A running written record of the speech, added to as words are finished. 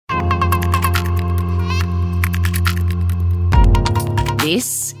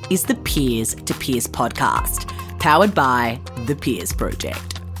This is the Peers to Peers podcast, powered by the Peers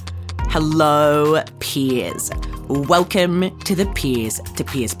Project. Hello, peers. Welcome to the Peers to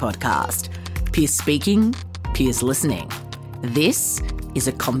Peers podcast. Peers speaking, peers listening. This is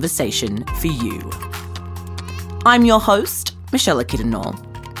a conversation for you. I'm your host, Michelle Kiddenall,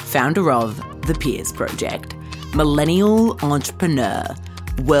 founder of the Peers Project, millennial entrepreneur,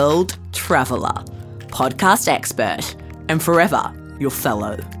 world traveller, podcast expert, and forever your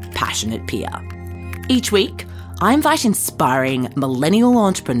fellow passionate peer. Each week, I invite inspiring millennial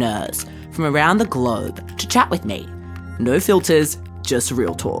entrepreneurs from around the globe to chat with me. No filters, just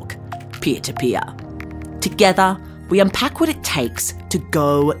real talk, peer to peer. Together, we unpack what it takes to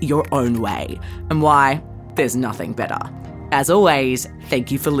go your own way and why there's nothing better. As always, thank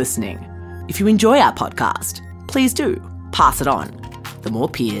you for listening. If you enjoy our podcast, please do pass it on. The more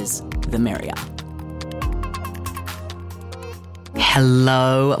peers, the merrier.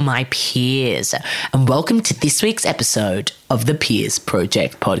 Hello, my peers, and welcome to this week's episode of the Peers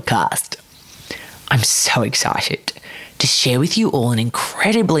Project podcast. I'm so excited to share with you all an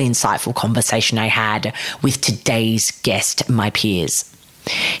incredibly insightful conversation I had with today's guest, my peers.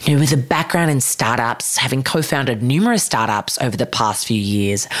 You know, with a background in startups, having co-founded numerous startups over the past few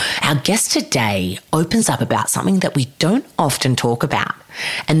years, our guest today opens up about something that we don't often talk about,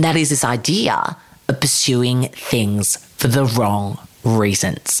 and that is this idea of pursuing things for the wrong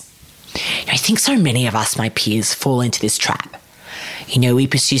reasons. You know, I think so many of us, my peers, fall into this trap. You know, we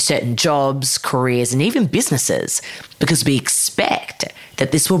pursue certain jobs, careers, and even businesses because we expect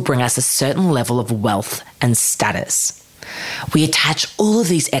that this will bring us a certain level of wealth and status. We attach all of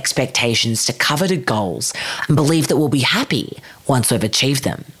these expectations to coveted goals and believe that we'll be happy once we've achieved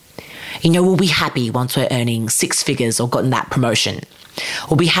them. You know, we'll be happy once we're earning six figures or gotten that promotion.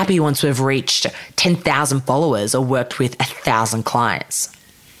 We'll be happy once we've reached 10,000 followers or worked with 1,000 clients.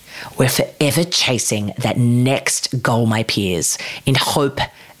 We're forever chasing that next goal, my peers, in hope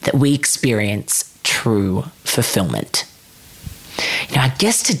that we experience true fulfillment. You know, our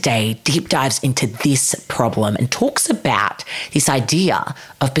guest today deep dives into this problem and talks about this idea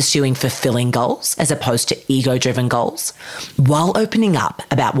of pursuing fulfilling goals as opposed to ego-driven goals, while opening up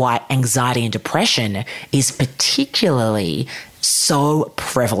about why anxiety and depression is particularly so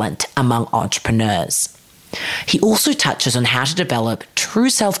prevalent among entrepreneurs. He also touches on how to develop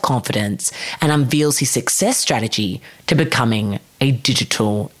true self-confidence and unveils his success strategy to becoming a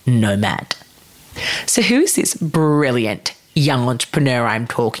digital nomad. So who is this brilliant young entrepreneur I'm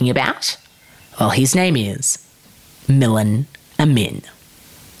talking about? Well, his name is Milan Amin.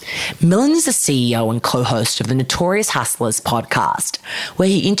 Milan is the CEO and co-host of the Notorious Hustlers podcast, where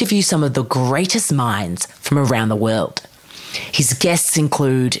he interviews some of the greatest minds from around the world. His guests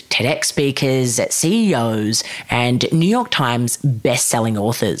include TEDx speakers, CEOs, and New York Times best-selling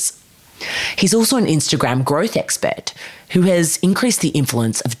authors. He's also an Instagram growth expert who has increased the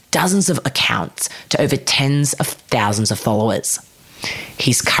influence of dozens of accounts to over tens of thousands of followers.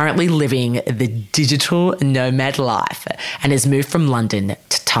 He's currently living the digital nomad life and has moved from London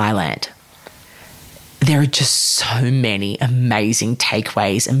to Thailand. There are just so many amazing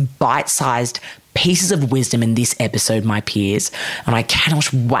takeaways and bite-sized pieces of wisdom in this episode, my peers, and I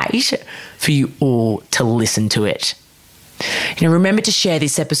cannot wait for you all to listen to it. You know, remember to share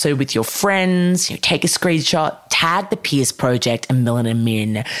this episode with your friends, take a screenshot, tag the Peers Project and Milan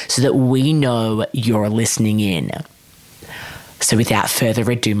Amin so that we know you're listening in. So without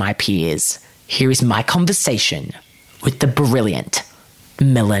further ado, my peers, here is my conversation with the brilliant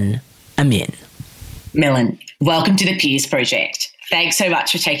Milan Amin. Milan, welcome to the Peers Project. Thanks so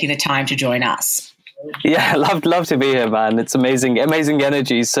much for taking the time to join us. Yeah, love to be here, man. It's amazing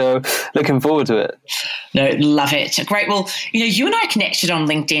energy. So looking forward to it. No, love it. Great. Well, you and I connected on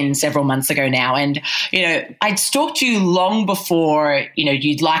LinkedIn several months ago now, and, I'd stalked you long before,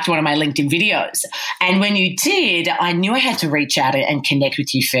 you'd liked one of my LinkedIn videos. And when you did, I knew I had to reach out and connect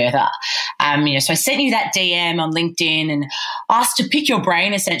with you further. So I sent you that DM on LinkedIn and asked to pick your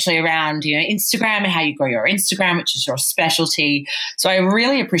brain essentially around, Instagram and how you grow your Instagram, which is your specialty. So I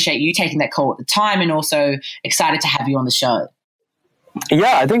really appreciate you taking that call at the time, and also excited to have you on the show.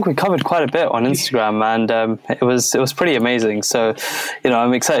 Yeah, I think we covered quite a bit on Instagram, and it was pretty amazing. So,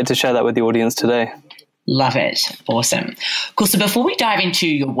 I'm excited to share that with the audience today. Love it. Awesome. Cool. So before we dive into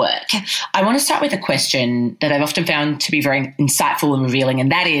your work, I want to start with a question that I've often found to be very insightful and revealing, and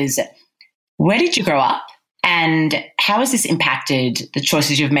that is, where did you grow up, and how has this impacted the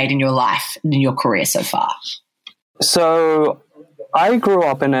choices you've made in your life and in your career so far? So I grew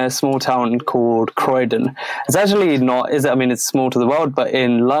up in a small town called Croydon. It's actually not, I mean, it's small to the world, but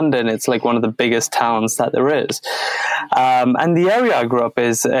in London, it's like one of the biggest towns that there is. And the area I grew up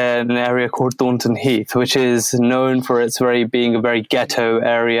is an area called Thornton Heath, which is known for being a very ghetto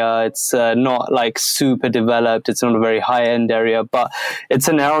area. It's not like super developed. It's not a very high end area, but it's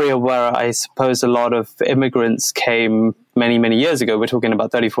an area where I suppose a lot of immigrants came many, many years ago. We're talking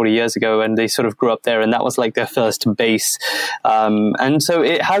about 30, 40 years ago, and they sort of grew up there, and that was like their first base. And so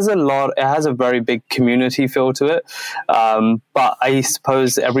it has a very big community feel to it. But I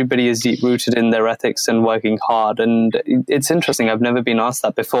suppose everybody is deep rooted in their ethics and working hard. And it's interesting. I've never been asked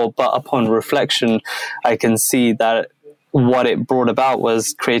that before, but upon reflection, I can see that what it brought about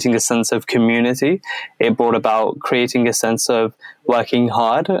was creating a sense of community. It brought about creating a sense of working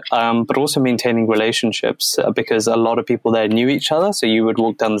hard, but also maintaining relationships, because a lot of people there knew each other. So you would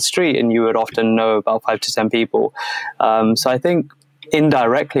walk down the street and you would often know about 5 to 10 people. So I think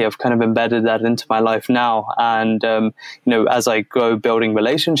indirectly, I've kind of embedded that into my life now. And, as I grow building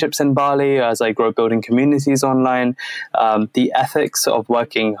relationships in Bali, as I grow building communities online, the ethics of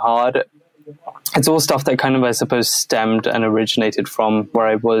working hard, it's all stuff that kind of, I suppose, stemmed and originated from where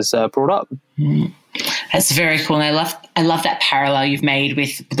I was brought up. That's very cool. And I love that parallel you've made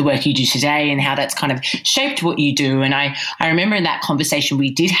with the work you do today and how that's kind of shaped what you do. And I remember in that conversation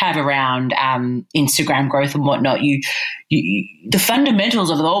we did have around Instagram growth and whatnot, you the fundamentals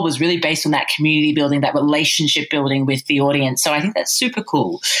of it all was really based on that community building, that relationship building with the audience. So I think that's super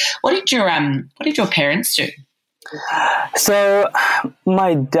cool. What did your parents do? So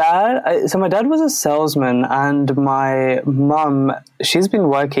my dad was a salesman, and my mum, she's been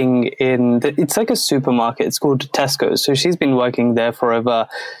working it's like a supermarket. It's called Tesco. So she's been working there for over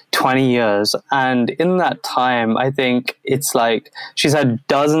 20 years. And in that time, I think it's like she's had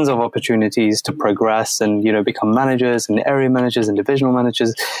dozens of opportunities to progress and, become managers and area managers and divisional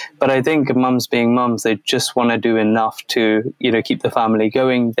managers. But I think mums being mums, they just want to do enough to, keep the family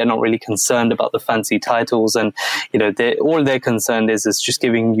going. They're not really concerned about the fancy titles, and all they're concerned is just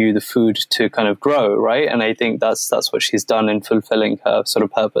giving you the food to kind of grow, right? And I think that's what she's done in fulfilling her sort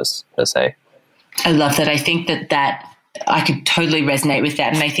of purpose, per se. I love that. I think that I could totally resonate with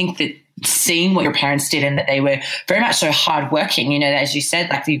that. And I think that seeing what your parents did and that they were very much so hardworking, as you said,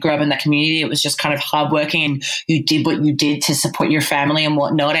 like you grew up in that community, it was just kind of hardworking and you did what you did to support your family and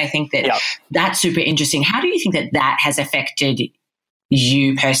whatnot. I think that that's super interesting. How do you think that has affected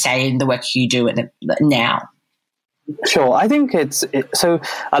you per se in the work you do now? Sure. I think so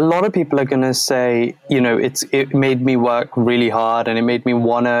a lot of people are going to say, it made me work really hard and it made me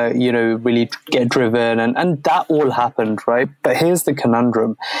want to, really get driven, and that all happened, right? But here's the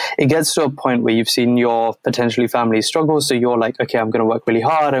conundrum. It gets to a point where you've seen your potentially family struggle. So you're like, okay, I'm going to work really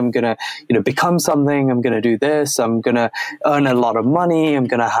hard. I'm going to, become something. I'm going to do this. I'm going to earn a lot of money. I'm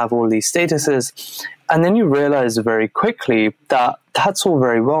going to have all these statuses. And then you realize very quickly that that's all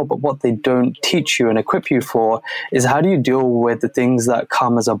very well, but what they don't teach you and equip you for is how do you deal with the things that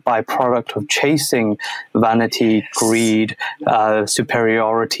come as a byproduct of chasing vanity, greed,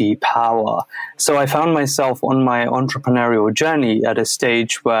 superiority, power. So I found myself on my entrepreneurial journey at a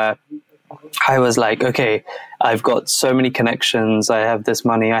stage where I was like, okay, I've got so many connections, I have this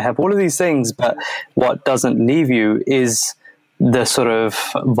money, I have all of these things, but what doesn't leave you is the sort of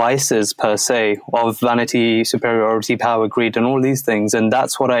vices per se of vanity, superiority, power, greed, and all these things. And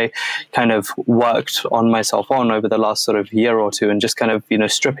that's what I kind of worked on myself on over the last sort of year or two, and just kind of,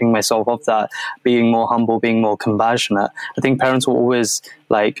 stripping myself of that, being more humble, being more compassionate. I think parents will always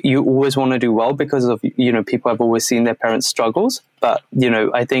you always want to do well because of, people have always seen their parents' struggles. But,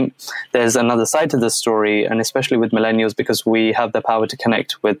 I think there's another side to this story, and especially with millennials, because we have the power to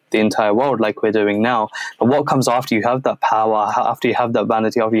connect with the entire world like we're doing now. But what comes after you have that power, after you have that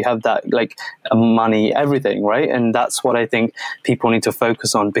vanity, after you have that money, everything, right? And that's what I think people need to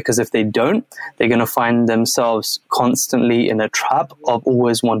focus on, because if they don't, they're going to find themselves constantly in a trap of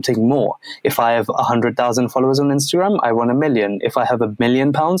always wanting more. If I have 100,000 followers on Instagram, I want 1 million. If I have £1 million,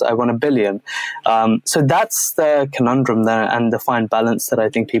 I want 1 billion. So that's the conundrum there, and the fine balance that I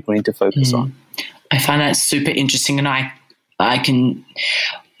think people need to focus on. I find that super interesting, and I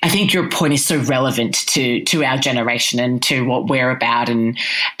think your point is so relevant to our generation and to what we're about, and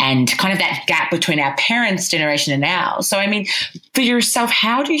kind of that gap between our parents' generation and ours. So, I mean, for yourself,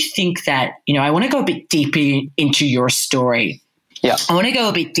 how do you think that, I want to go a bit deeper into your story. Yeah. I want to go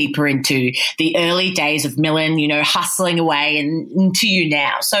a bit deeper into the early days of Millen, hustling away and into you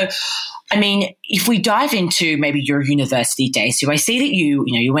now. So, I mean, if we dive into maybe your university days, so I see that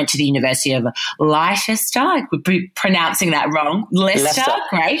you went to the University of Leicester. I could be pronouncing that wrong. Leicester.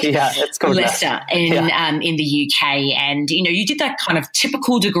 Great. Yeah, it's called Leicester in the UK. And, you did that kind of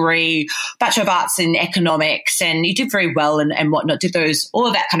typical degree, Bachelor of Arts in Economics, and you did very well and whatnot, did all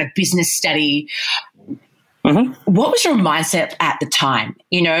of that kind of business study. Mm-hmm. What was your mindset at the time?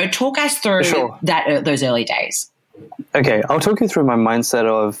 Talk us through those early days. Okay, I'll talk you through my mindset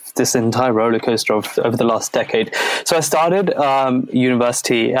of this entire roller coaster over the last decade. So I started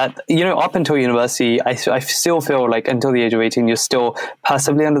university up until university, I still feel like until the age of 18, you're still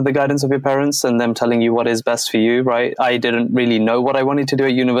passively under the guidance of your parents and them telling you what is best for you, right? I didn't really know what I wanted to do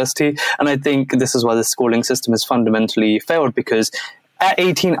at university. And I think this is why the schooling system has fundamentally failed, because at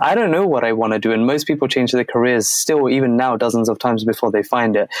 18, I don't know what I want to do. And most people change their careers still, even now, dozens of times before they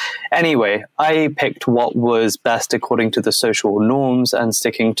find it. Anyway, I picked what was best according to the social norms and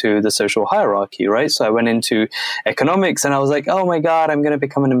sticking to the social hierarchy, right? So I went into economics and I was like, oh my God, I'm going to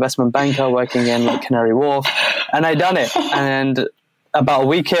become an investment banker working in like Canary Wharf. And I done it. And about a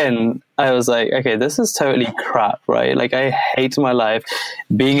week in, I was like, okay, this is totally crap, right? Like, I hate my life.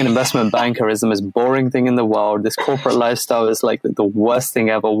 Being an investment banker is the most boring thing in the world. This corporate lifestyle is like the worst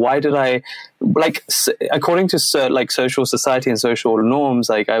thing ever. Why did I, according to social society and social norms,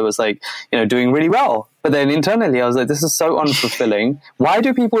 like I was like, doing really well. But then internally, I was like, this is so unfulfilling. Why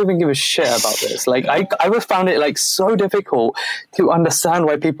do people even give a shit about this? Like, I found it like so difficult to understand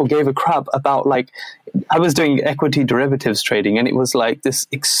why people gave a crap about I was doing equity derivatives trading, and it was like this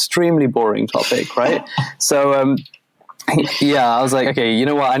extremely boring topic, right? So, yeah, I was like, okay, you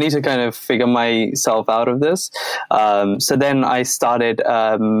know what? I need to kind of figure myself out of this. So then I started,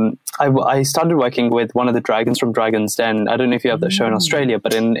 I started working with one of the dragons from Dragon's Den. I don't know if you have that show in Australia,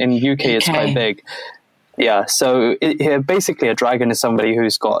 but in UK, it's quite big. Yeah, so basically a dragon is somebody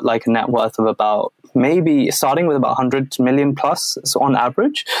who's got like a net worth of about maybe starting with about 100 million plus on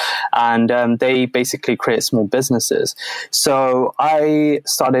average, and they basically create small businesses. So I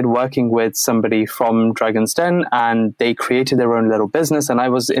started working with somebody from Dragon's Den, and they created their own little business, and I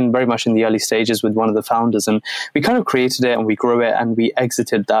was very much in the early stages with one of the founders, and we kind of created it and we grew it and we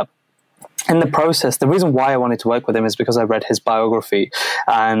exited that. In the process, the reason why I wanted to work with him is because I read his biography,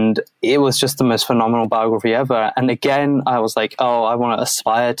 and it was just the most phenomenal biography ever. And again, I was like, oh, I want to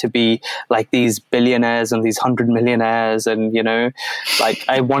aspire to be like these billionaires and these 100 millionaires. And,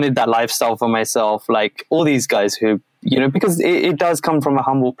 I wanted that lifestyle for myself, like all these guys who, because it does come from a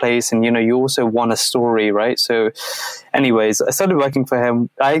humble place, and, you also want a story, right? So anyways, I started working for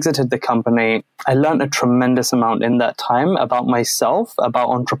him. I exited the company. I learned a tremendous amount in that time about myself, about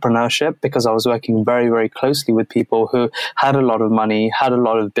entrepreneurship, because I was working very, very closely with people who had a lot of money, had a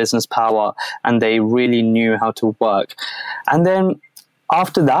lot of business power, and they really knew how to work. And then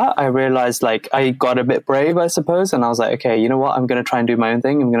after that, I realized I got a bit brave, I suppose. And I was like, okay, you know what? I'm going to try and do my own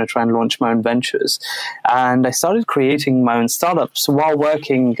thing. I'm going to try and launch my own ventures. And I started creating my own startups while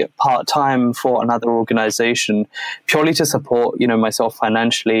working part-time for another organization, purely to support, myself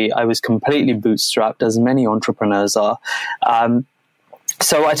financially. I was completely bootstrapped, as many entrepreneurs are.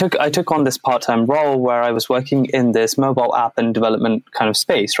 So I took on this part-time role where I was working in this mobile app and development kind of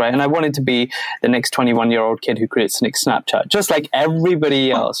space, right? And I wanted to be the next 21-year-old kid who creates the next Snapchat, just like everybody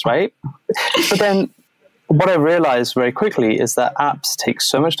else, right? But then what I realized very quickly is that apps take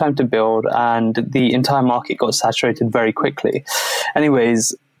so much time to build, and the entire market got saturated very quickly.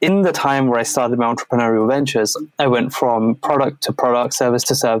 Anyways, in the time where I started my entrepreneurial ventures, I went from product to product, service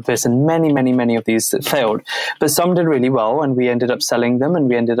to service, and many, many, many of these failed. But some did really well, and we ended up selling them, and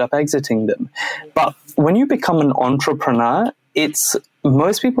we ended up exiting them. But when you become an entrepreneur,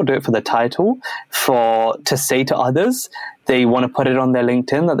 most people do it for the title, to say to others. They want to put it on their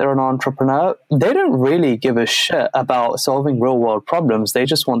LinkedIn that they're an entrepreneur. They don't really give a shit about solving real world problems. They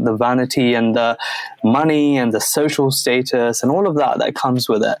just want the vanity and the money and the social status and all of that comes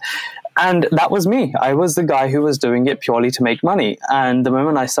with it. And that was me. I was the guy who was doing it purely to make money. And the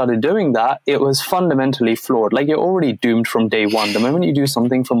moment I started doing that, it was fundamentally flawed. Like, you're already doomed from day one. The moment you do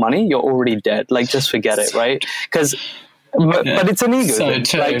something for money, you're already dead. Like, just forget it, right? But it's an ego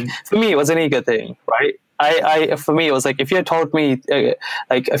thing. Like, for me, it was an ego thing, right? For me, it was like, if you had told me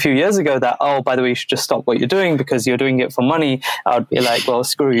like a few years ago that, oh, by the way, you should just stop what you're doing because you're doing it for money, I would be like, well,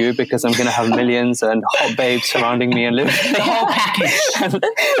 screw you, because I'm going to have millions and hot babes surrounding me and live the whole package.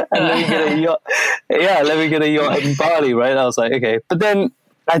 and let me get a yacht. Yeah, let me get a yacht in Bali, right? I was like, okay. But then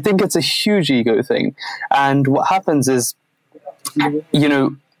I think it's a huge ego thing. And what happens is,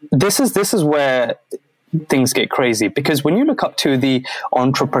 this is where things get crazy. Because when you look up to the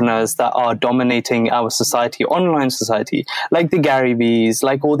entrepreneurs that are dominating our society, online society, like the Gary Vees,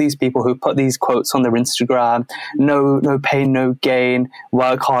 like all these people who put these quotes on their Instagram, no pain, no gain,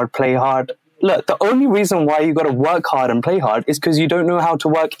 work hard, play hard. Look, the only reason why you got to work hard and play hard is because you don't know how to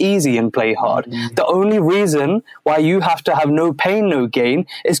work easy and play hard. The only reason why you have to have no pain, no gain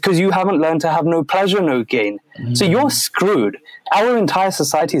is because you haven't learned to have no pleasure, no gain. So you're screwed. Our entire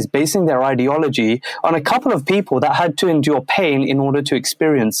society is basing their ideology on a couple of people that had to endure pain in order to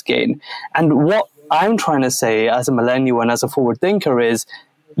experience gain. And what I'm trying to say as a millennial and as a forward thinker is,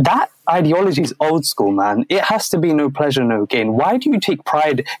 that ideology is old school, man. It has to be no pleasure, no gain. Why do you take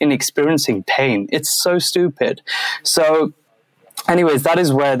pride in experiencing pain? It's so stupid. So anyways, that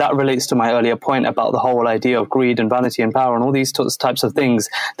is where that relates to my earlier point about the whole idea of greed and vanity and power and all these types of things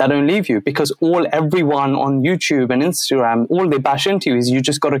that don't leave you, because everyone on YouTube and Instagram, all they bash into is you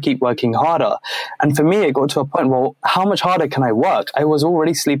just got to keep working harder. And for me, it got to a point, well, how much harder can I work? I was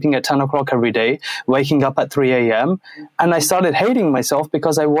already sleeping at 10 o'clock every day, waking up at 3 a.m. And I started hating myself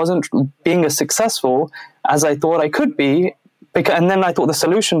because I wasn't being as successful as I thought I could be. And then I thought the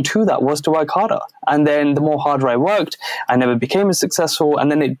solution to that was to work harder. And then the more harder I worked, I never became as successful.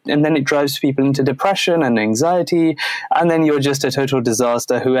 And then it drives people into depression and anxiety. And then you're just a total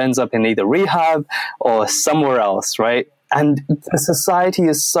disaster who ends up in either rehab or somewhere else, right? And the society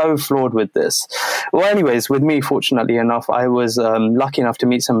is so flawed with this. Well, anyways, with me, fortunately enough, I was lucky enough to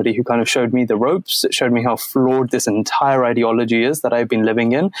meet somebody who kind of showed me the ropes. It showed me how flawed this entire ideology is that I've been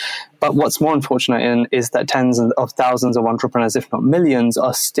living in. But what's more unfortunate is that tens of thousands of entrepreneurs, if not millions,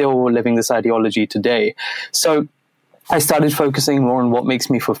 are still living this ideology today. So I started focusing more on what makes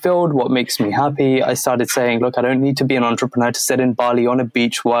me fulfilled, what makes me happy. I started saying, look, I don't need to be an entrepreneur to sit in Bali on a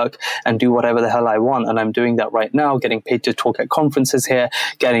beach, work and do whatever the hell I want. And I'm doing that right now, getting paid to talk at conferences here,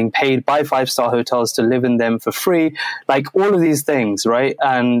 getting paid by 5-star hotels to live in them for free, like all of these things, right?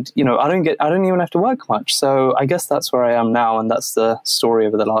 And, you know, I don't even have to work much. So I guess that's where I am now. And that's the story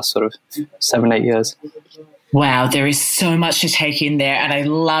over the last sort of 7-8 years. Wow, there is so much to take in there. And I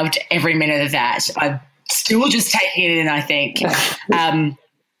loved every minute of that. I still just taking it in, I think.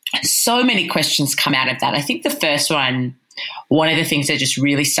 So many questions come out of that. I think the first one of the things that just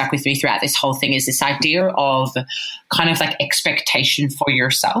really stuck with me throughout this whole thing is this idea of kind of like expectation for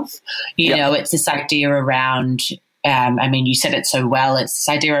yourself. You know, it's this idea around, I mean, you said it so well. It's this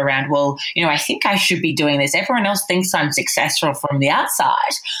idea around, well, you know, I think I should be doing this. Everyone else thinks I'm successful from the outside.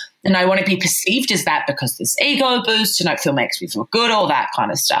 And I want to be perceived as that because this ego boost and it makes me feel good, all that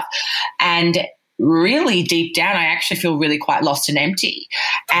kind of stuff. And really deep down, I actually feel really quite lost and empty.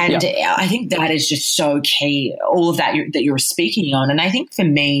 And I think that is just so key, all of that that you're speaking on. And I think for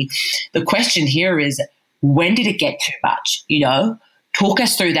me, the question here is, when did it get too much? You know, talk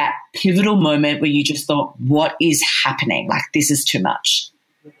us through that pivotal moment where you just thought, what is happening? Like, this is too much.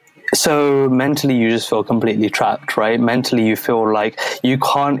 So mentally, you just feel completely trapped, right? Mentally, you feel like you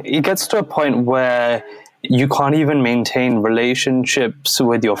can't, it gets to a point where you can't even maintain relationships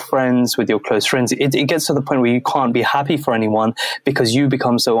with your friends, with your close friends. It gets to the point where you can't be happy for anyone because you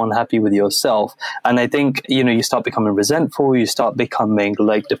become so unhappy with yourself. And I think, you know, you start becoming resentful, you start becoming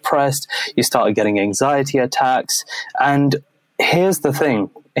like depressed, you start getting anxiety attacks. And here's the thing.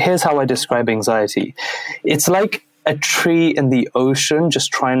 Here's how I describe anxiety. It's like a tree in the ocean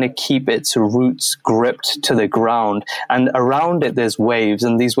just trying to keep its roots gripped to the ground, and around it there's waves,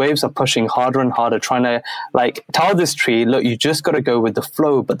 and these waves are pushing harder and harder, trying to like tell this tree, look, you just got to go with the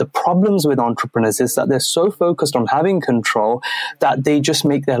flow. But the problems with entrepreneurs is that they're so focused on having control that they just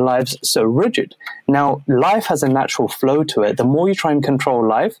make their lives so rigid. Now, life has a natural flow to it. The more you try and control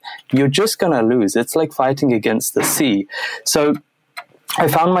life, you're just going to lose. It's like fighting against the sea. So I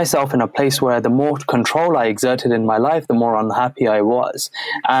found myself in a place where the more control I exerted in my life, the more unhappy I was.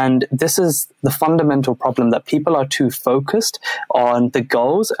 And this is the fundamental problem, that people are too focused on the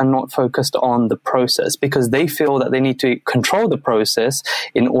goals and not focused on the process, because they feel that they need to control the process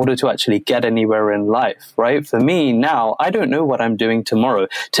in order to actually get anywhere in life, right? For me now, I don't know what I'm doing tomorrow.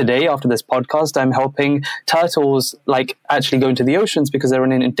 Today, after this podcast, I'm helping turtles like actually go into the oceans because they're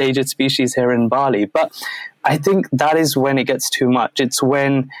an endangered species here in Bali. But I think that is when it gets too much. It's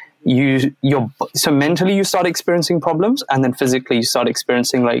when so mentally you start experiencing problems, and then physically you start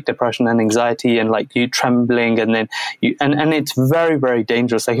experiencing like depression and anxiety and like you trembling, and then and it's very, very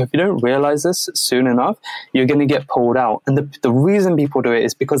dangerous. Like if you don't realize this soon enough, you're going to get pulled out. And the reason people do it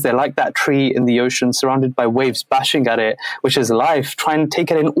is because they're like that tree in the ocean surrounded by waves bashing at it, which is life, trying to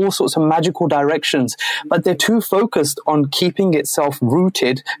take it in all sorts of magical directions. But they're too focused on keeping itself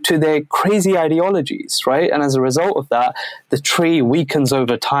rooted to their crazy ideologies, right? And as a result of that, the tree weakens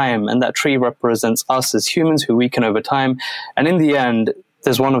over time. time, and that tree represents us as humans who weaken over time. And in the end,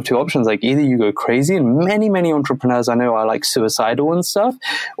 there's one of two options. Like, either you go crazy, and many entrepreneurs I know are like suicidal and stuff,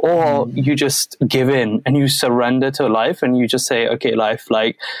 or you just give in and you surrender to life and you just say, okay, life,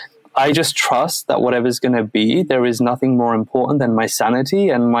 like, I just trust that whatever's going to be, there is nothing more important than my sanity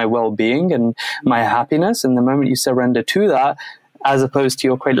and my well-being and my happiness. And the moment you surrender to that, as opposed to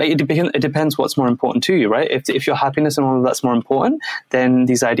your credit, like, it depends what's more important to you, right? If your happiness and all of that's more important, then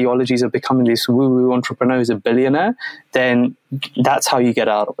these ideologies of becoming this woo-woo entrepreneur who's a billionaire, then that's how you get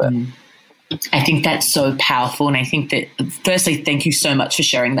out of it. I think that's so powerful. And I think that, firstly, thank you so much for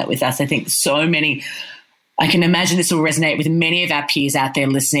sharing that with us. I think I can imagine this will resonate with many of our peers out there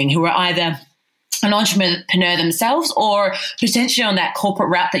listening who are either an entrepreneur themselves or potentially on that corporate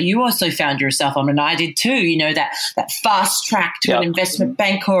route that you also found yourself on, and I did too, that fast track to an investment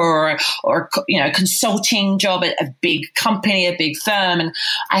banker or consulting job at a big company, a big firm. And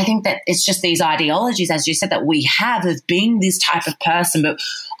I think that it's just these ideologies, as you said, that we have of being this type of person. But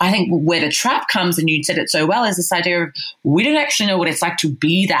I think where the trap comes, and you said it so well, is this idea of we don't actually know what it's like to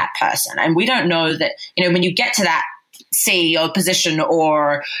be that person. And we don't know that, when you get to that CEO position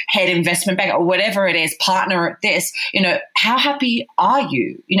or head investment bank or whatever it is, partner at this, how happy are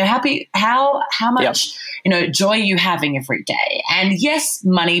you? How much, joy are you having every day? And yes,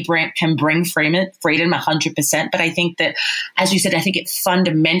 money can bring freedom 100%. But I think that, as you said, I think it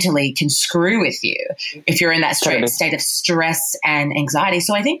fundamentally can screw with you if you're in that state of stress and anxiety.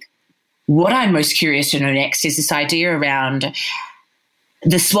 So I think what I'm most curious to know next is this idea around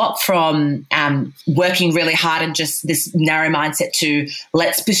the swap from working really hard and just this narrow mindset to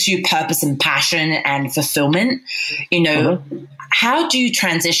let's pursue purpose and passion and fulfillment. How do you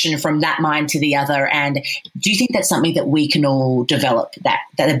transition from that mind to the other? And do you think that's something that we can all develop, that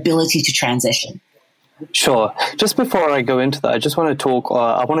ability to transition? Sure. Just before I go into that, I just want to talk,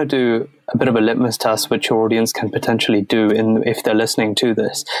 I want to do a bit of a litmus test which your audience can potentially do if they're listening to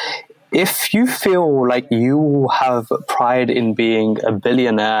this. If you feel like you have pride in being a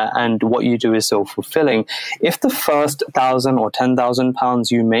billionaire and what you do is so fulfilling, if the first 1,000 or 10,000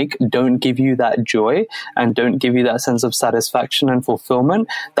 pounds you make don't give you that joy and don't give you that sense of satisfaction and fulfillment,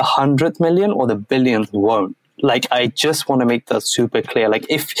 the 100th million or the billionth won't. Like, I just want to make that super clear. Like,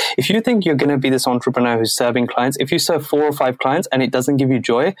 if you think you're going to be this entrepreneur who's serving clients, if you serve 4 or 5 clients and it doesn't give you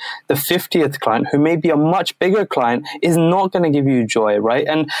joy, the 50th client, who may be a much bigger client, is not going to give you joy, right?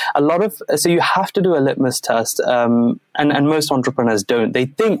 And so you have to do a litmus test. And most entrepreneurs don't. They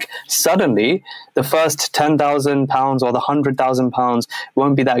think suddenly the first 10,000 pounds or the 100,000 pounds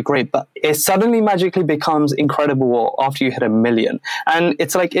won't be that great, but it suddenly magically becomes incredible after you hit 1 million. And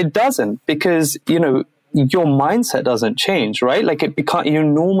it's like, it doesn't, because, your mindset doesn't change, right? Like, you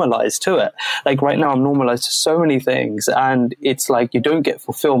normalize to it. Like, right now I'm normalized to so many things, and it's like you don't get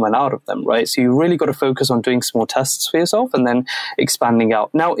fulfillment out of them, right? So you really got to focus on doing small tests for yourself and then expanding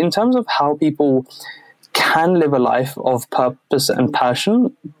out. Now, in terms of how people can live a life of purpose and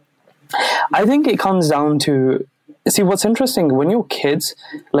passion, I think it comes down to, see, what's interesting, when you're kids,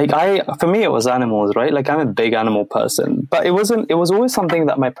 for me, it was animals, right? Like, I'm a big animal person, but it was always something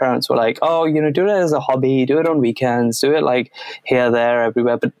that my parents were like, oh, do it as a hobby, do it on weekends, do it like here, there,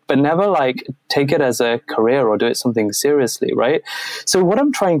 everywhere, but never like take it as a career or do it something seriously, right? So what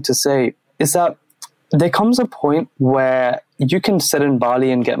I'm trying to say is that there comes a point where you can sit in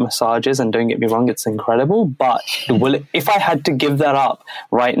Bali and get massages, and don't get me wrong, it's incredible, but if I had to give that up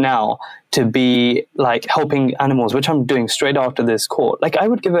right now to be like helping animals, which I'm doing straight after this call, like, I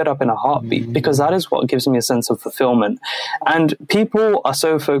would give it up in a heartbeat, because that is what gives me a sense of fulfillment. And people are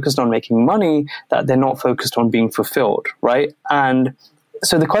so focused on making money that they're not focused on being fulfilled, right? And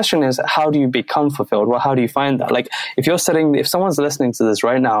so the question is, how do you become fulfilled? Well, how do you find that? Like, if someone's listening to this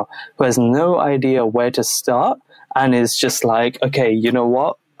right now who has no idea where to start and is just like, okay, you know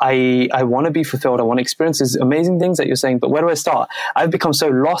what? I want to be fulfilled. I want to experience these amazing things that you're saying, but where do I start? I've become so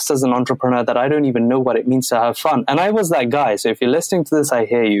lost as an entrepreneur that I don't even know what it means to have fun. And I was that guy. So if you're listening to this, I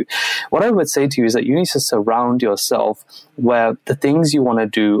hear you. What I would say to you is that you need to surround yourself where the things you want to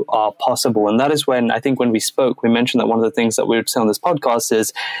do are possible. And that is when, I think when we spoke, we mentioned that one of the things that we would say on this podcast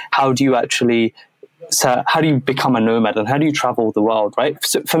is, how do you become a nomad and how do you travel the world, right?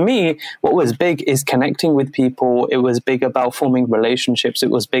 So for me, what was big is connecting with people. It was big about forming relationships. It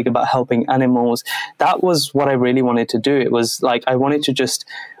was big about helping animals. That was what I really wanted to do. It was like, I wanted to just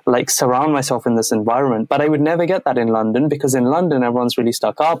like surround myself in this environment, but I would never get that in London, because in London, everyone's really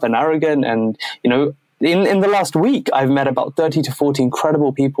stuck up and arrogant. And, in the last week, I've met about 30 to 40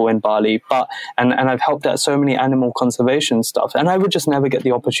 incredible people in Bali, and I've helped out so many animal conservation stuff, and I would just never get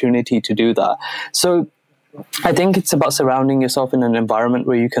the opportunity to do that. So I think it's about surrounding yourself in an environment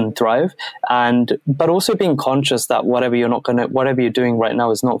where you can thrive, but also being conscious that whatever you're doing right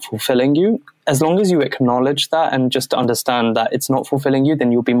now is not fulfilling you. As long as you acknowledge that and just understand that it's not fulfilling you,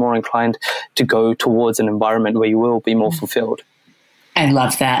 then you'll be more inclined to go towards an environment where you will be more fulfilled. I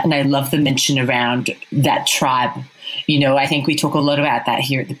love that. And I love the mention around that tribe. You know, I think we talk a lot about that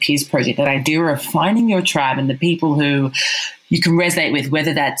here at the Peers Project, that idea of finding your tribe and the people who you can resonate with,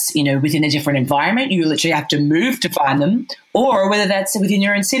 whether that's, you know, within a different environment, you literally have to move to find them, or whether that's within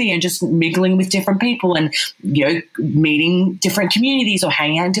your own city and just mingling with different people and, you know, meeting different communities or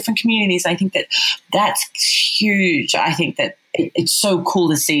hanging out in different communities. I think that that's huge. I think that it's so cool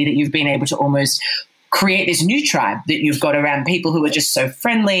to see that you've been able to almost create this new tribe that you've got around people who are just so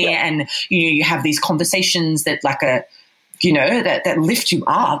friendly, and you have these conversations that that lift you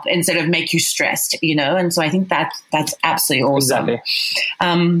up instead of make you stressed, and so I think that's absolutely awesome.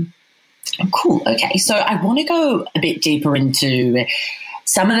 Exactly. Cool. Okay, so I want to go a bit deeper into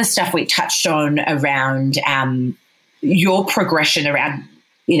some of the stuff we touched on around your progression around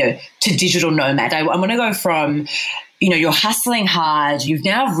to digital nomad. I want to go from you're hustling hard. You've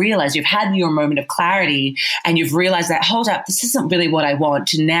now realized you've had your moment of clarity and you've realized that, hold up, this isn't really what I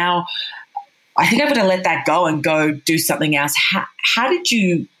want. And now I think I'm going to let that go and go do something else. How did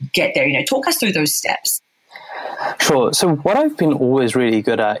you get there? Talk us through those steps. Sure. So what I've been always really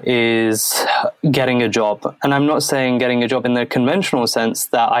good at is getting a job. And I'm not saying getting a job in the conventional sense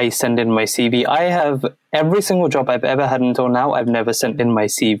that I send in my CV. I have every single job I've ever had until now, I've never sent in my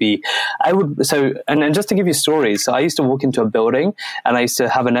CV. And just to give you stories, so I used to walk into a building and I used to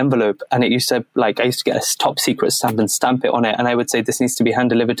have an envelope, and it used to I used to get a top secret stamp and stamp it on it. And I would say, this needs to be hand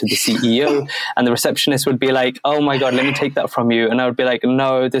delivered to the CEO. And the receptionist would be like, oh my God, let me take that from you. And I would be like,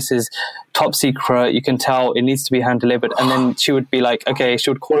 no, this is top secret. You can tell it needs to be hand delivered. And then she would be like, okay, she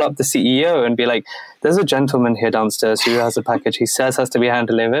would call up the CEO and be like, there's a gentleman here downstairs who has a package he says has to be hand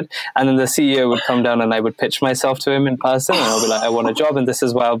delivered. And then the CEO would come down and I would pitch myself to him in person, and I'll be like, I want a job and this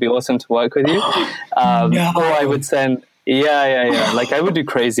is why I'll be awesome to work with you. No. Or I would send, like I would do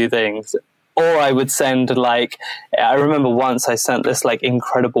crazy things. Or I would send I remember once I sent this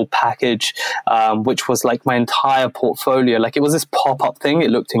incredible package, which was my entire portfolio. It was this pop-up thing.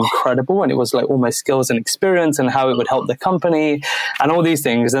 It looked incredible. And it was all my skills and experience and how it would help the company and all these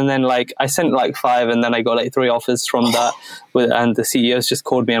things. And then I sent 5, and then I got 3 offers from that. And the CEOs just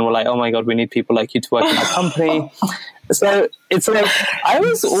called me and were like, oh my God, we need people like you to work in our company. So it's I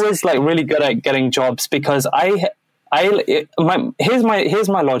was always really good at getting jobs because here's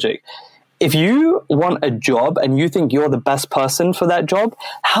my logic. If you want a job and you think you're the best person for that job,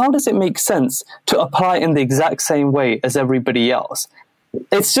 how does it make sense to apply in the exact same way as everybody else?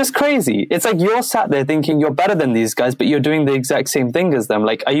 It's just crazy. It's you're sat there thinking you're better than these guys, but you're doing the exact same thing as them.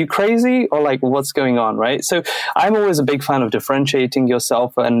 Are you crazy? Or what's going on, right? So I'm always a big fan of differentiating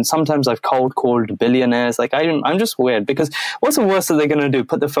yourself. And sometimes I've cold called billionaires. I'm just weird, because what's the worst that they're going to do?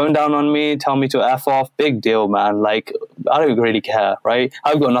 Put the phone down on me, tell me to F off? Big deal, man. I don't really care, right?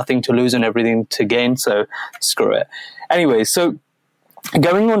 I've got nothing to lose and everything to gain. So screw it. Anyway, so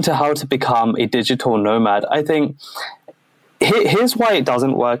going on to how to become a digital nomad, I think here's why it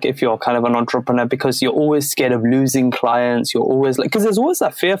doesn't work if you're kind of an entrepreneur, because you're always scared of losing clients. You're always because there's always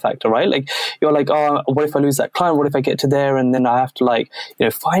that fear factor, right? You're oh, what if I lose that client? What if I get to there and then I have to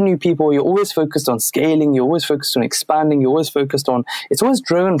find new people? You're always focused on scaling. You're always focused on expanding. You're always focused on, it's always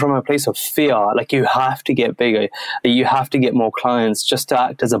driven from a place of fear. You have to get bigger. You have to get more clients just to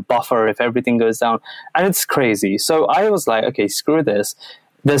act as a buffer if everything goes down. And it's crazy. So I was okay, screw this.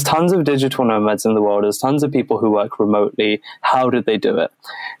 There's tons of digital nomads in the world. There's tons of people who work remotely. How did they do it?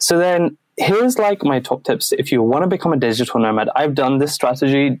 So then here's my top tips. If you want to become a digital nomad, I've done this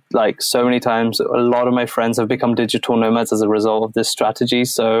strategy so many times. A lot of my friends have become digital nomads as a result of this strategy.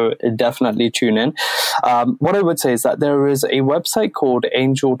 So definitely tune in. What I would say is that there is a website called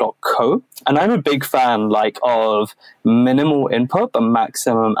angel.co. And I'm a big fan of minimal input but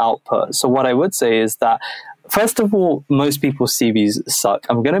maximum output. So what I would say is that, first of all, most people's CVs suck.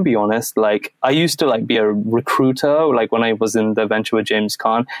 I'm going to be honest. I used to be a recruiter, when I was in the venture with James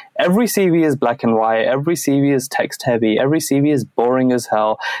Caan. Every CV is black and white. Every CV is text heavy. Every CV is boring as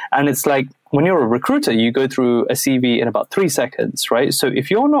hell. And it's when you're a recruiter, you go through a CV in about 3 seconds, right? So if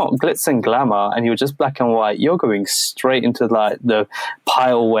you're not glitz and glamour and you're just black and white, you're going straight into the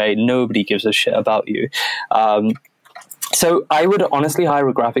pile where nobody gives a shit about you. So I would honestly hire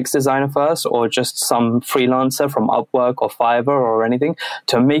a graphics designer first, or just some freelancer from Upwork or Fiverr or anything,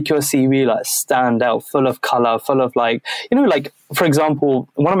 to make your CV stand out, full of color, full of for example,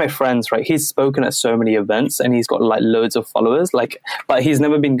 one of my friends, right, he's spoken at so many events and he's got like loads of followers, like, but he's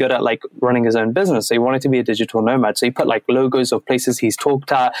never been good at like running his own business. So he wanted to be a digital nomad. So he put like logos of places he's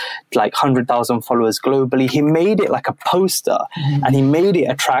talked at, like 100,000 followers globally. He made it like a poster and he made it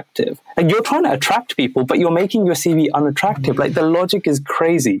attractive. Like, you're trying to attract people, but you're making your CV unattractive. Like, the logic is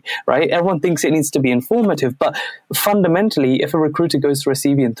crazy, right? Everyone thinks it needs to be informative, but fundamentally, if a recruiter goes through a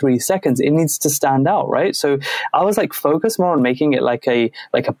CV in 3 seconds, it needs to stand out, right? So I was like, focus more on making it like a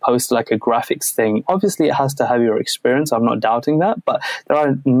post, like a graphics thing. Obviously, it has to have your experience. I'm not doubting that, but there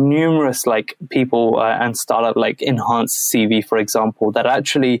are numerous like people and startup like enhanced CV, for example, that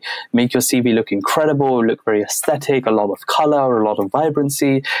actually make your CV look incredible, look very aesthetic, a lot of color, a lot of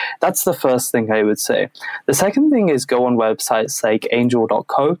vibrancy. That's the first thing I would say. The second thing is go on websites like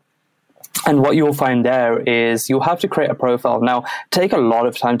angel.co. And what you'll find there is you'll have to create a profile. Now, take a lot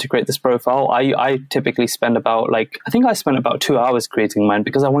of time to create this profile. I typically spend about I spent about 2 hours creating mine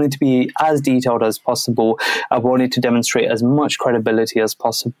because I wanted to be as detailed as possible. I wanted to demonstrate as much credibility as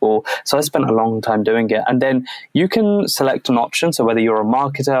possible. So I spent a long time doing it. And then you can select an option. So whether you're a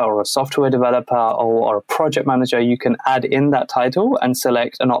marketer or a software developer or a project manager, you can add in that title and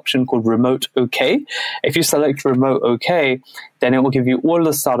select an option called Remote OK. If you select Remote OK, then it will give you all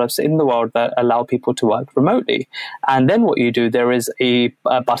the startups in the world that allow people to work remotely. And then what you do, there is a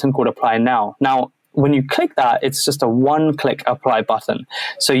button called Apply Now. Now, when you click that, it's just a one-click apply button.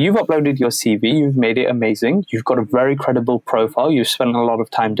 So you've uploaded your CV, you've made it amazing, you've got a very credible profile, you've spent a lot of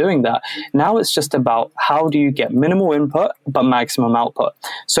time doing that. Now it's just about how do you get minimal input but maximum output.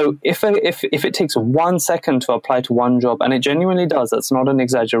 So if it takes 1 second to apply to one job, and it genuinely does, that's not an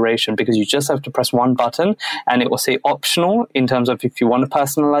exaggeration, because you just have to press one button and it will say optional in terms of if you want a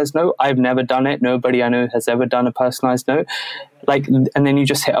personalized note. I've never done it. Nobody I know has ever done a personalized note. And then you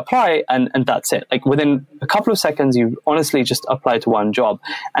just hit apply and that's it. Like, within a couple of seconds, you honestly just apply to one job.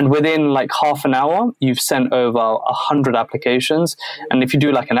 And within like half an hour, you've sent over 100 applications. And if you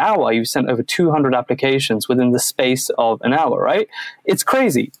do like an hour, you've sent over 200 applications within the space of an hour, right? It's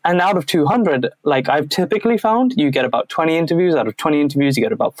crazy. And out of 200, like I've typically found, you get about 20 interviews. Out of 20 interviews, you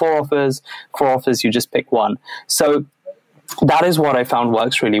get about 4 offers. 4 offers, you just pick one. So that is what I found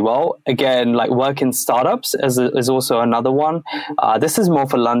works really well. Again, like work in startups is also another one. This is more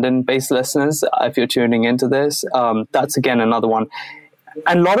for London-based listeners. If you're tuning into this, that's again another one.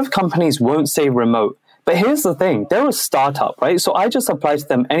 And a lot of companies won't say remote. But here's the thing, they're a startup, right? So I just apply to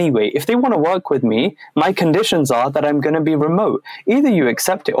them anyway. If they want to work with me, my conditions are that I'm going to be remote. Either you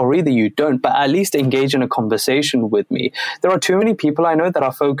accept it or either you don't, but at least engage in a conversation with me. There are too many people I know that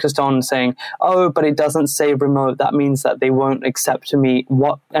are focused on saying, oh, but it doesn't say remote. That means that they won't accept me.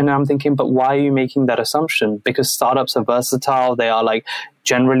 What? And I'm thinking, but why are you making that assumption? Because startups are versatile. They are like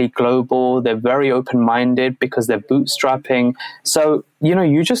generally global. They're very open-minded because they're bootstrapping. So,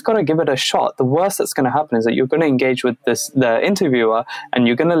 you just got to give it a shot. The worst that's going to happen is that you're going to engage with the interviewer and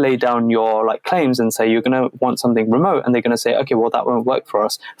you're going to lay down your like claims and say you're going to want something remote, and they're going to say, okay, well, that won't work for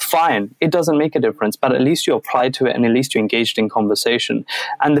us. Fine. It doesn't make a difference, but at least you applied to it and at least you engaged in conversation.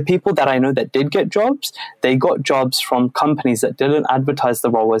 And the people that I know that did get jobs, they got jobs from companies that didn't advertise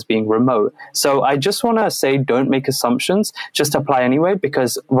the role as being remote. So I just want to say, don't make assumptions, just apply anyway,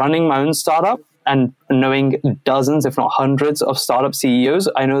 because running my own startup and knowing dozens, if not hundreds, of startup CEOs,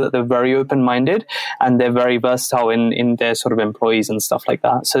 I know that they're very open-minded and they're very versatile in their sort of employees and stuff like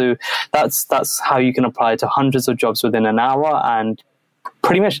that. So that's how you can apply to hundreds of jobs within an hour and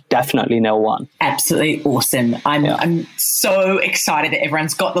pretty much definitely nail one. Absolutely awesome. I'm so excited that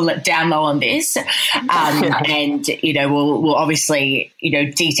everyone's got the down low on this. And, we'll obviously,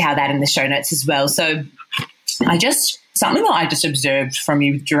 detail that in the show notes as well. So something that I just observed from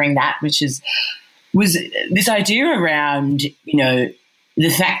you during that, was this idea around, the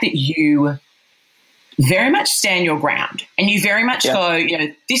fact that you very much stand your ground and you very much go,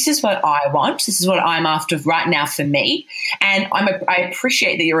 this is what I want. This is what I'm after right now for me. And I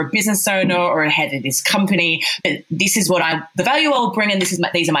appreciate that you're a business owner or a head of this company, but this is what the value I'll bring, and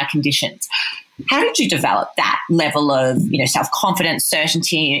these are my conditions. How did you develop that level of, self-confidence,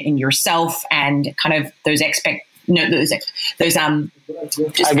 certainty in yourself, and kind of those barriers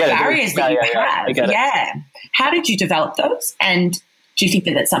that you have? Yeah. How did you develop those? And do you think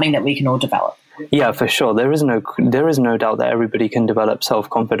that that's something that we can all develop? Yeah, for sure. There is no doubt that everybody can develop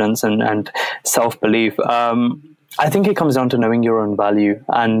self-confidence and self-belief. I think it comes down to knowing your own value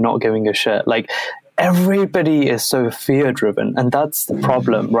and not giving a shit. Like, everybody is so fear-driven, and that's the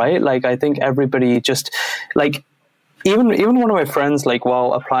problem, right? Like, I think everybody just, like, even one of my friends, like,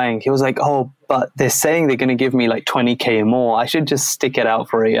 while applying, he was like, oh, but they're saying they're going to give me like 20K more. I should just stick it out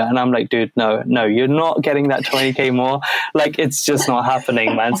for a year. And I'm like, dude, no, you're not getting that 20K more. Like, it's just not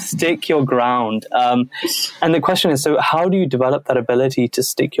happening, man. Stick your ground. And the question is, so how do you develop that ability to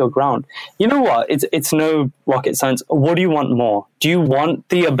stick your ground? You know what? It's no rocket science. What do you want more? Do you want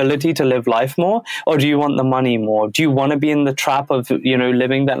the ability to live life more, or do you want the money more? Do you want to be in the trap of,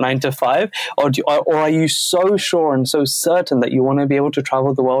 living that 9 to 5, or are you so sure and so certain that you want to be able to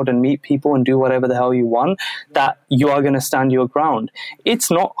travel the world and meet people and do whatever the hell you want, that you are going to stand your ground? It's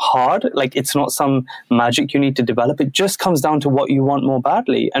not hard. Like, it's not some magic you need to develop. It just comes down to what you want more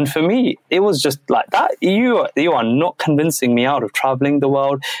badly. And for me, it was just like that. You are not convincing me out of traveling the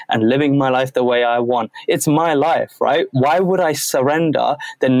world and living my life the way I want. It's my life, right? Why would I surrender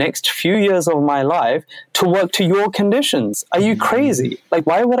the next few years of my life to work to your conditions? Are you crazy? Like,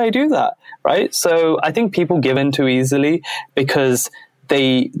 why would I do that? Right? So I think people give in too easily because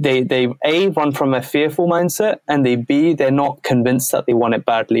they A, run from a fearful mindset, and they B, they're not convinced that they want it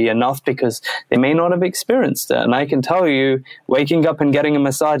badly enough because they may not have experienced it. And I can tell you, waking up and getting a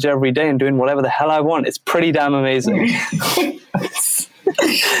massage every day and doing whatever the hell I want, it's pretty damn amazing.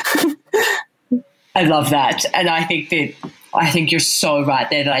 I love that. And I think you're so right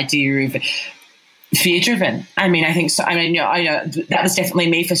there, that idea of fear-driven. I mean, I think so. I know that was definitely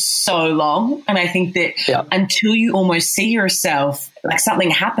me for so long. And I think that until you almost see yourself, like something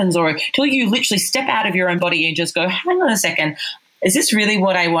happens, or until you literally step out of your own body and just go, hang on a second, is this really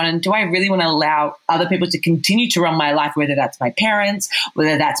what I want? And do I really want to allow other people to continue to run my life, whether that's my parents,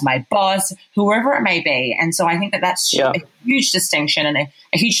 whether that's my boss, whoever it may be? And so I think that that's a huge distinction and a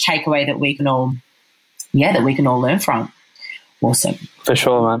huge takeaway that we can all learn from. Awesome. For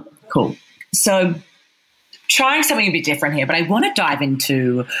sure, man. Cool. So trying something a bit different here, but I want to dive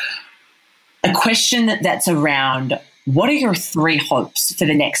into a question that's around, what are your 3 hopes for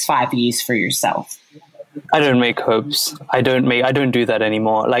the next 5 years for yourself? I don't make hopes. I don't do that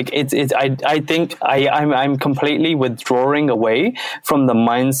anymore. Like, I think I'm completely withdrawing away from the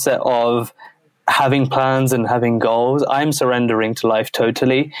mindset of having plans and having goals. I'm surrendering to life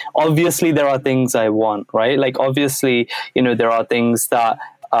totally. Obviously, there are things I want, right? Like, obviously, there are things that,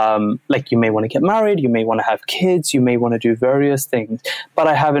 like, you may want to get married, you may want to have kids, you may want to do various things, but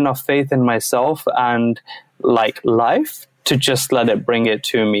I have enough faith in myself and like life to just let it bring it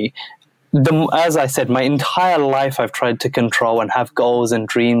to me. As I said, my entire life I've tried to control and have goals and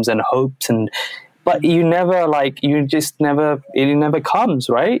dreams and hopes, but it never comes,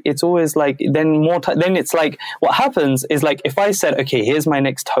 right? It's always like, then it's like, what happens is, like, if I said, okay, here's my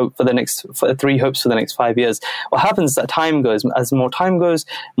next hope for 3 hopes for the next 5 years, what happens is that time goes, as more time goes,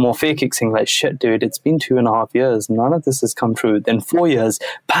 more fear kicks in, like, shit, dude, it's been 2.5 years. None of this has come true. Then 4 years,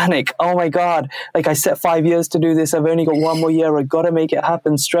 panic. Oh my God. Like, I set 5 years to do this. I've only got 1 more year. I got to make it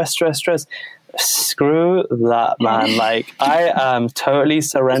happen. Stress. Screw that, man. Like, I am totally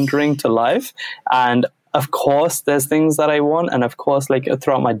surrendering to life. And of course, there's things that I want. And of course, like,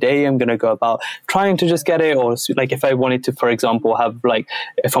 throughout my day, I'm going to go about trying to just get it. Or like, if I wanted to, for example,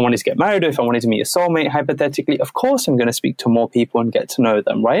 if I wanted to get married, or if I wanted to meet a soulmate, hypothetically, of course, I'm going to speak to more people and get to know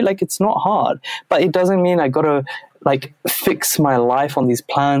them, right? Like, it's not hard, but it doesn't mean I got to like fix my life on these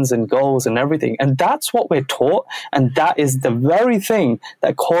plans and goals and everything. And that's what we're taught. And that is the very thing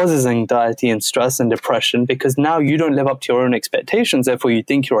that causes anxiety and stress and depression, because now you don't live up to your own expectations. Therefore, you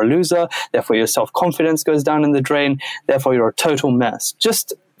think you're a loser. Therefore, your self-confidence goes down in the drain. Therefore, you're a total mess.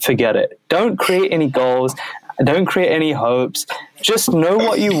 Just forget it. Don't create any goals. Don't create any hopes. Just know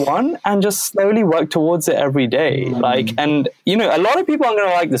what you want and just slowly work towards it every day. Like, and a lot of people aren't going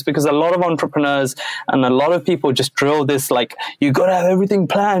to like this, because a lot of entrepreneurs and a lot of people just drill this, like, you got to have everything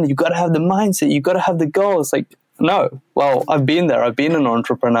planned. You got to have the mindset. You got to have the goals. Like, no. Well, I've been there. I've been an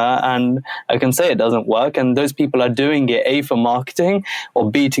entrepreneur, and I can say it doesn't work. And those people are doing it, A, for marketing,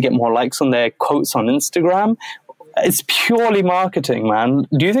 or B, to get more likes on their quotes on Instagram. It's purely marketing, man.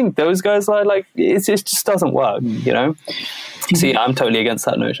 Do you think those guys are like, it just doesn't work, So yeah, I'm totally against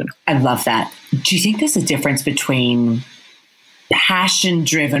that notion. I love that. Do you think there's a difference between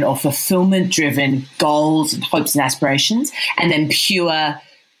passion-driven or fulfillment-driven goals and hopes and aspirations, and then pure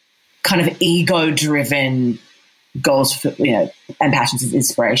kind of ego-driven goals, and passions and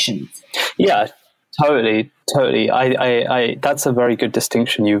inspirations? Yeah, totally. Totally. I that's a very good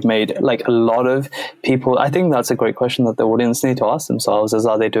distinction you've made. Like a lot of people, I think that's a great question that the audience need to ask themselves is,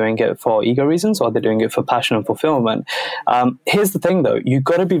 are they doing it for ego reasons or are they doing it for passion and fulfillment? Here's the thing though, you've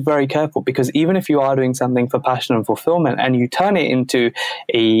got to be very careful, because even if you are doing something for passion and fulfillment and you turn it into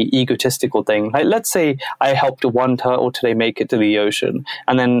a egotistical thing, like let's say I helped one turtle today make it to the ocean,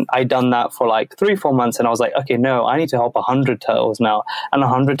 and then I done that for like 3-4 months, and I was like, okay, no, I need to help 100 turtles now, and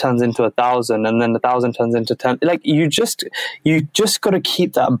 100 turns into 1,000, and then 1,000 turns into 10. Like you just got to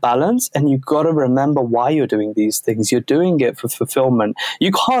keep that balance, and you got to remember why you're doing these things. You're doing it for fulfillment.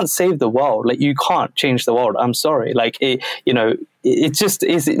 You can't save the world. Like you can't change the world. I'm sorry. Like it just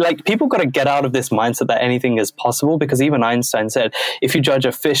is, like people got to get out of this mindset that anything is possible, because even Einstein said if you judge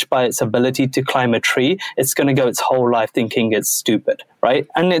a fish by its ability to climb a tree, it's going to go its whole life thinking it's stupid, right?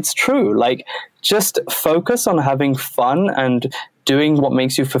 And it's true. Like just focus on having fun and doing what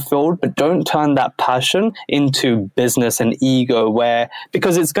makes you fulfilled, but don't turn that passion into business and ego,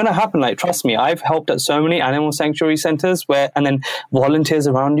 because it's going to happen. Like, trust me, I've helped at so many animal sanctuary centers and then volunteers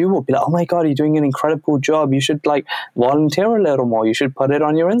around you will be like, oh my God, you're doing an incredible job. You should like volunteer a little more. You should put it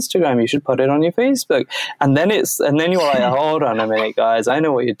on your Instagram. You should put it on your Facebook. And then you're like, hold on a minute, guys. I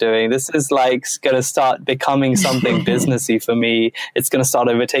know what you're doing. This is like going to start becoming something businessy for me. It's going to start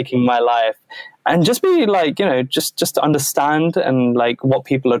overtaking my life. And just be like, just to understand and like what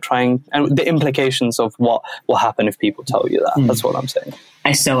people are trying and the implications of what will happen if people tell you that. That's what I'm saying.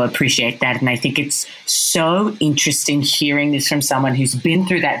 I so appreciate that. And I think it's so interesting hearing this from someone who's been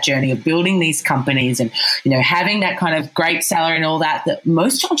through that journey of building these companies and, having that kind of great salary and all that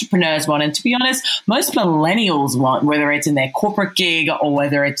most entrepreneurs want. And to be honest, most millennials want, whether it's in their corporate gig or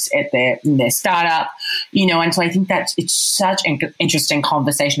whether it's in their startup, and so I think that it's such an interesting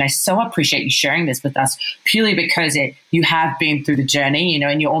conversation. I so appreciate you sharing this with us purely because you have been through the journey,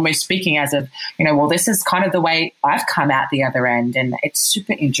 and you're almost speaking as of, well, this is kind of the way I've come out the other end. And it's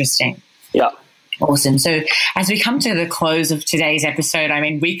super interesting. Yeah. Awesome. So as we come to the close of today's episode, I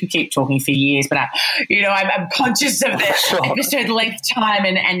mean, we could keep talking for years, but I'm conscious of the episode length time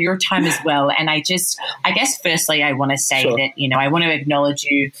and your time as well. And I guess firstly, I want to say that, I want to acknowledge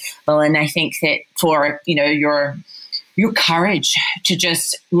you, Milind. I think that for, your courage to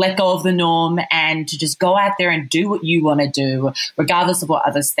just let go of the norm and to just go out there and do what you want to do, regardless of what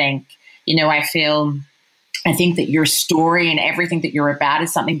others think. I think that your story and everything that you're about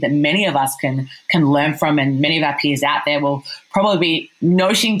is something that many of us can learn from, and many of our peers out there will probably be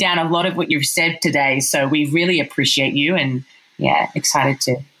noting down a lot of what you've said today. So we really appreciate you, and excited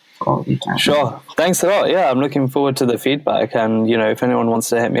for all you've done. Sure. Thanks a lot. Yeah, I'm looking forward to the feedback. And, if anyone wants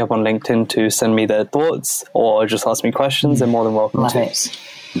to hit me up on LinkedIn to send me their thoughts or just ask me questions, they're more than welcome Love to. It.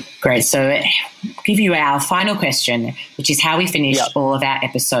 Great. So I'll give you our final question, which is how we finish all of our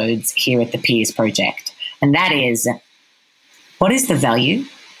episodes here at the Peers Project. And that is, what is the value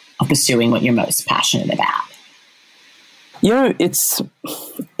of pursuing what you're most passionate about? It's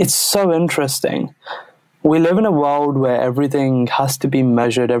so interesting. We live in a world where everything has to be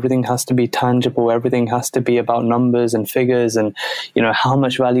measured, everything has to be tangible, everything has to be about numbers and figures and, how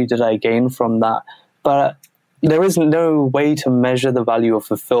much value did I gain from that? But there is no way to measure the value of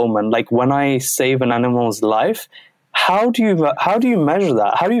fulfillment. Like when I save an animal's life, how do you measure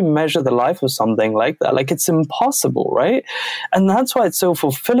that? How do you measure the life of something like that? Like it's impossible, right? And that's why it's so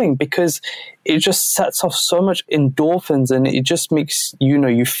fulfilling, because it just sets off so much endorphins, and it just makes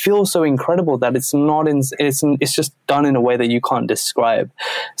you feel so incredible that it's just done in a way that you can't describe.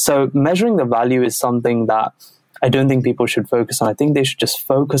 So measuring the value is something that I don't think people should focus on. I think they should just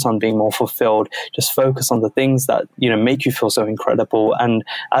focus on being more fulfilled, just focus on the things that, make you feel so incredible. And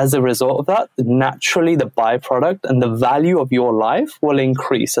as a result of that, naturally the byproduct and the value of your life will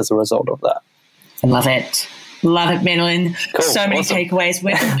increase as a result of that. Love it. Love it, Milind. Cool. So many Awesome. Takeaways.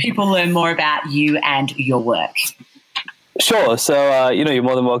 Where can people learn more about you and your work? Sure. So, you're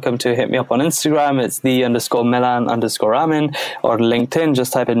more than welcome to hit me up on Instagram. It's _Milan_Amin, or LinkedIn.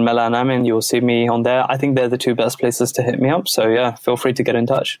 Just type in Milan Amin. You'll see me on there. I think they're the two best places to hit me up. So, yeah, feel free to get in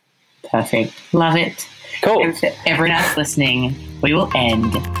touch. Perfect. Love it. Cool. And for everyone else listening, we will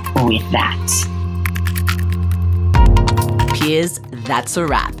end with that. Peers, that's a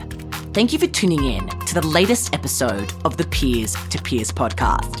wrap. Thank you for tuning in to the latest episode of the Peers to Peers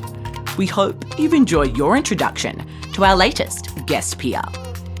podcast. We hope you've enjoyed your introduction to our latest guest peer,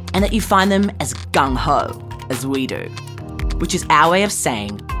 and that you find them as gung-ho as we do, which is our way of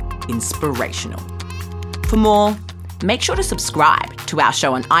saying inspirational. For more, make sure to subscribe to our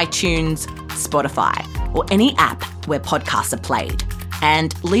show on iTunes, Spotify, or any app where podcasts are played,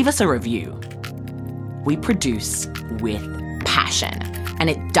 and leave us a review. We produce with passion, and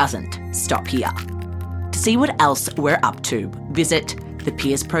it doesn't stop here. To see what else we're up to, visit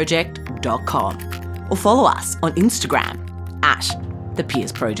thepeersproject.com or follow us on Instagram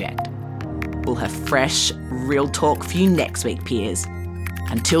 @thepeersproject. We'll have fresh, real talk for you next week, peers.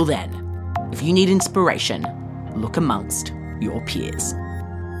 Until then, if you need inspiration, look amongst your peers.